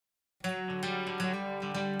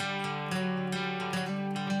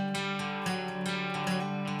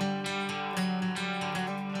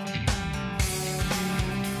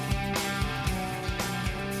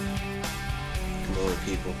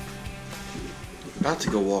About to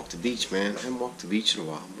go walk the beach, man. I haven't walked the beach in a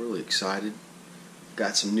while. I'm really excited.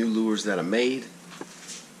 Got some new lures that I made.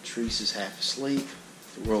 Teresa's half asleep.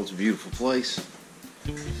 The world's a beautiful place.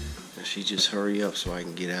 Now she just hurry up so I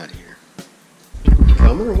can get out of here. You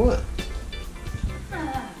coming or what?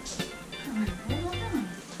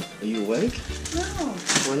 Are you awake? No.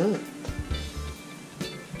 Why not?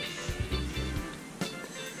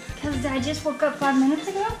 Because I just woke up 5 minutes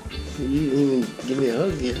ago? You didn't even give me a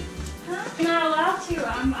hug yet. Huh? I'm not allowed to. I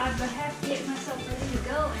have to get myself ready to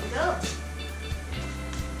go and go.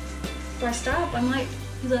 If I stop, I'm like,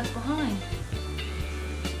 you left behind.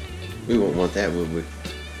 We won't want that, would we?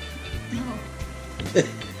 No.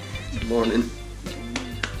 Good morning.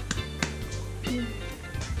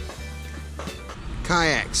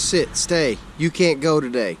 Kayak, sit, stay. You can't go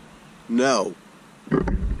today. No.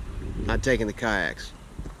 Not taking the kayaks.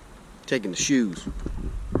 Taking the shoes.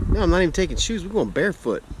 No, I'm not even taking shoes. We're going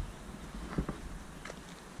barefoot.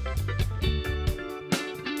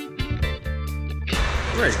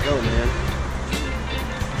 Ready to go, man.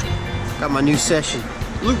 Got my new session.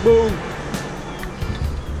 Loop boom.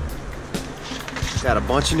 Got a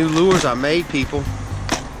bunch of new lures I made, people.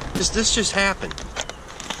 This just happened.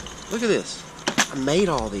 Look at this. I made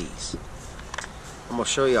all these. I'm gonna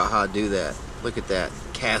show y'all how I do that. Look at that.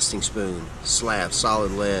 Casting spoon, slab,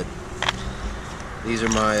 solid lead. These are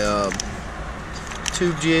my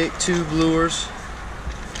tube lures.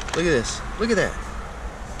 Look at this. Look at that.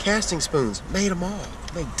 Casting spoons. Made them all.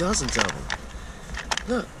 Made dozens of them.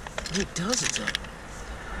 Look. Made dozens of them.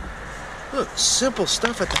 Look, simple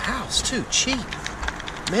stuff at the house too. Cheap.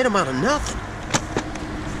 Made them out of nothing.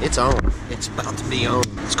 It's on. It's about to be on.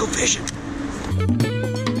 Let's go fishing.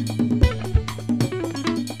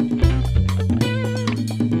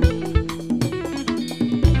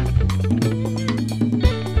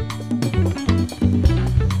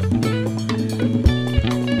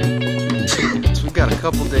 Got a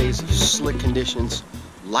couple days of slick conditions.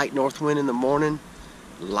 Light north wind in the morning,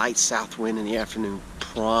 light south wind in the afternoon.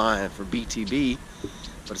 Prime for BTB,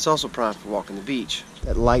 but it's also prime for walking the beach.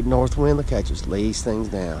 That light north wind, look how it just lays things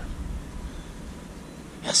down.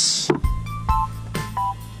 Yes.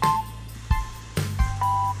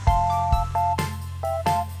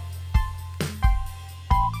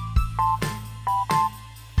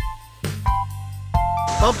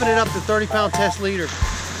 Bumping it up to 30-pound test leader.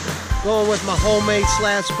 Going with my homemade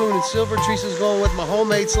slab spoon in silver. Teresa's going with my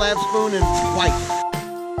homemade slab spoon in white.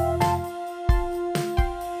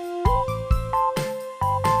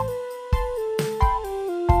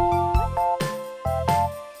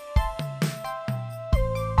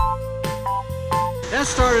 That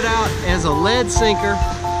started out as a lead sinker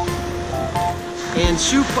and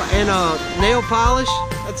nail polish.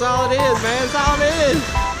 That's all it is, man. That's all it is.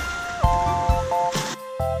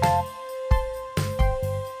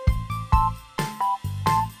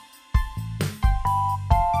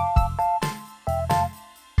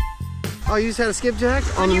 Oh, you just had a skipjack?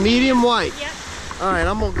 On the medium white? Yep. Alright,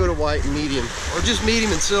 I'm gonna go to white and medium. Or just medium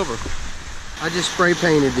and silver. I just spray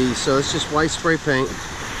painted these, so it's just white spray paint.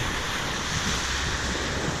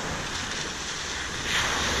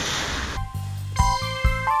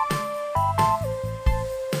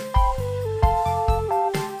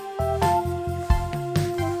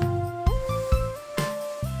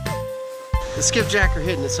 The skipjack are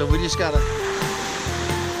hitting it, so we just gotta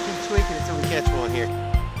keep tweaking it till we catch one here.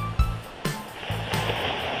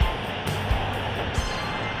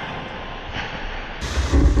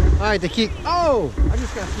 All right, they keep, oh, I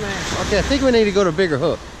just got smashed. Okay, I think we need to go to a bigger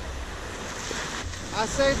hook. I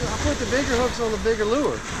put the bigger hooks on the bigger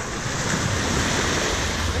lure.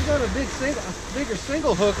 I got a bigger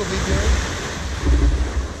single hook will be good.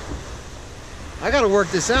 I gotta work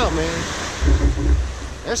this out, man.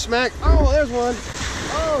 That's smack, oh, there's one.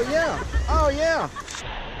 Oh yeah, oh yeah.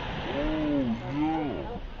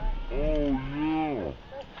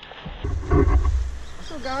 I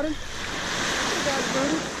still got him.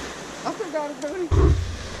 I still got it, buddy.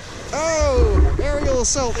 Oh, aerial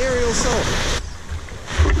assault, aerial assault.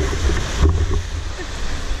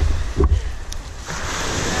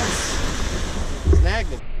 Yes. Snagged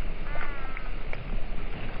him.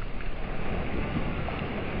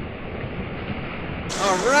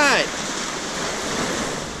 All right.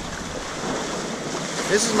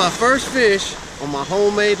 This is my first fish on my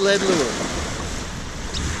homemade lead lure.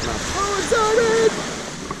 And I'm so excited.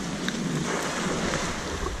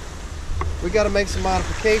 We got to make some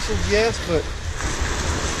modifications, yes, but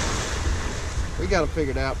we got to figure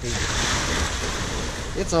it out, people.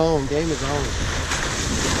 It's on, game is on.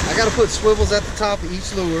 I got to put swivels at the top of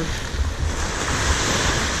each lure.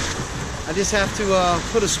 I I just have to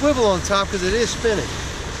put a swivel on top because it is spinning.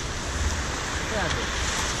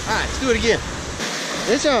 All right, let's do it again.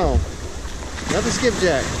 It's on. Another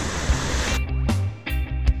skipjack.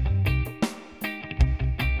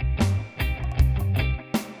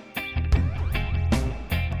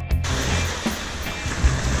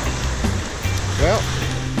 Well,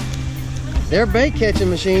 they're bait catching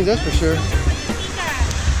machines, that's for sure.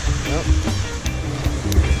 Yep.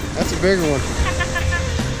 That's a bigger one.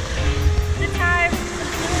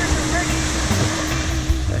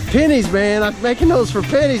 Pennies, man. I'm making those for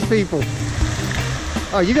pennies, people.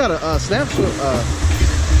 Oh, you got a snap,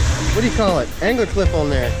 what do you call it? Angler clip on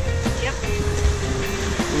there. Yep.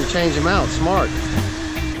 You can change them out. Smart.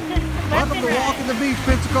 Welcome to Walking the Beach,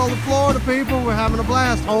 Pensacola, Florida, people. We're having a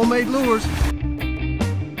blast. Homemade lures.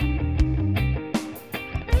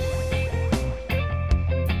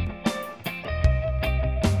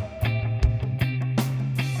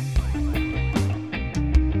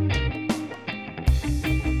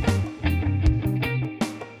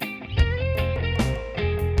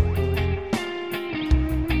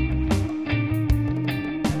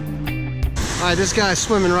 All right, this guy's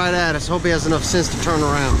swimming right at us. Hope he has enough sense to turn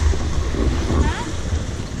around.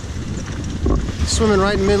 Swimming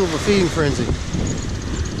right in the middle of a feeding frenzy.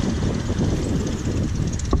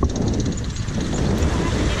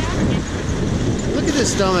 Look at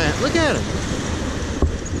this dumbass. Look at him.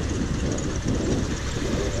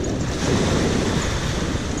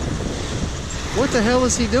 What the hell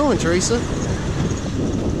is he doing, Teresa?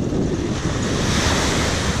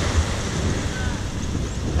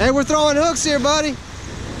 Hey, we're throwing hooks here, buddy.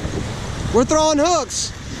 We're throwing hooks.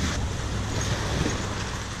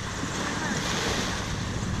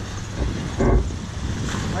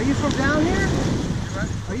 Are you from down here?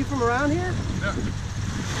 Are you from around here? Yeah.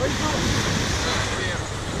 Where are you from? Indiana.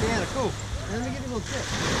 Indiana, cool. Let me give you a little tip.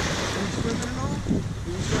 Are you swimming at all? Are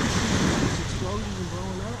you start to see these explosions and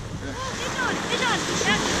blowing up? Yeah.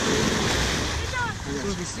 So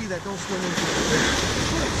if you see that, don't swim into it.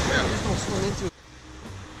 Yeah. Just don't swim into it.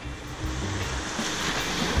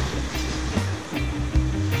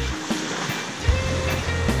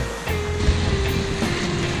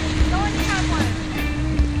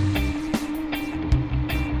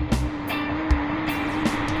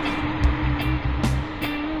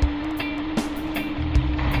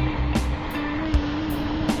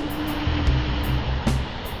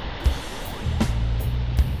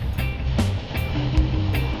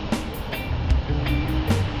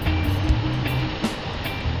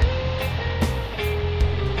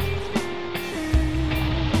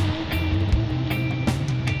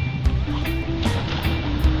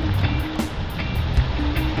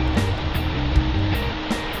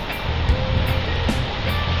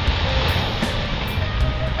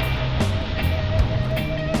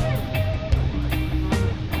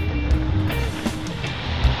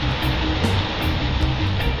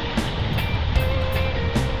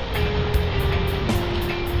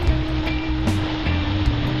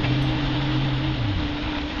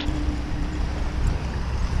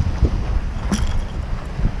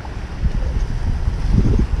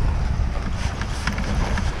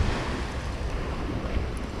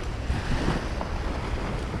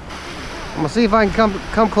 I'm gonna see if I can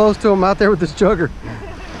come close to him out there with this jugger.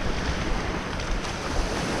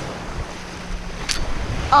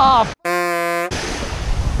 Oh!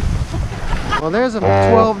 Well, there's a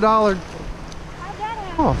 $12.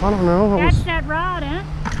 Oh, I don't know. That's that rod, huh?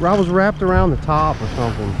 Rod was wrapped around the top or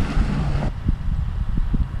something.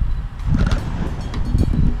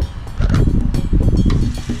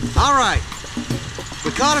 All right, we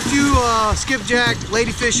caught a few skipjack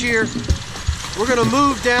ladyfish here. We're gonna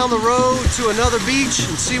move down the road to another beach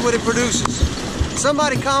and see what it produces.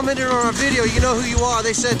 Somebody commented on our video, you know who you are.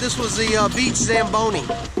 They said this was the beach Zamboni.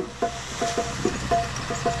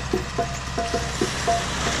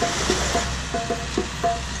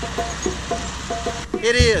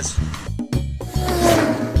 It is.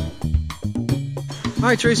 All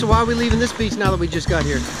right, Teresa, why are we leaving this beach now that we just got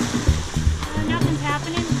here? Nothing's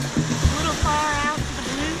happening. A little far out to the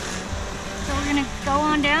blue. So we're gonna go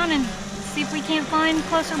on down and see if we can't find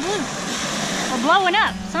closer blue. We're blowing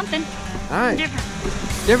up, something. All right. Different.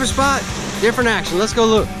 Different spot, different action. Let's go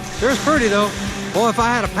look. There's pretty though. Boy, if I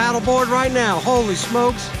had a paddleboard right now, holy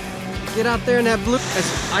smokes. Get out there in that blue.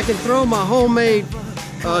 I can throw my homemade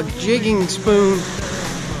jigging spoon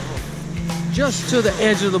just to the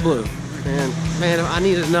edge of the blue. And man, I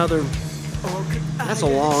need another. That's a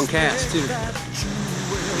long cast too.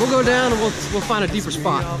 We'll go down and we'll find a deeper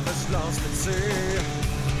spot.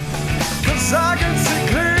 'Cause I can see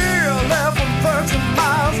clearly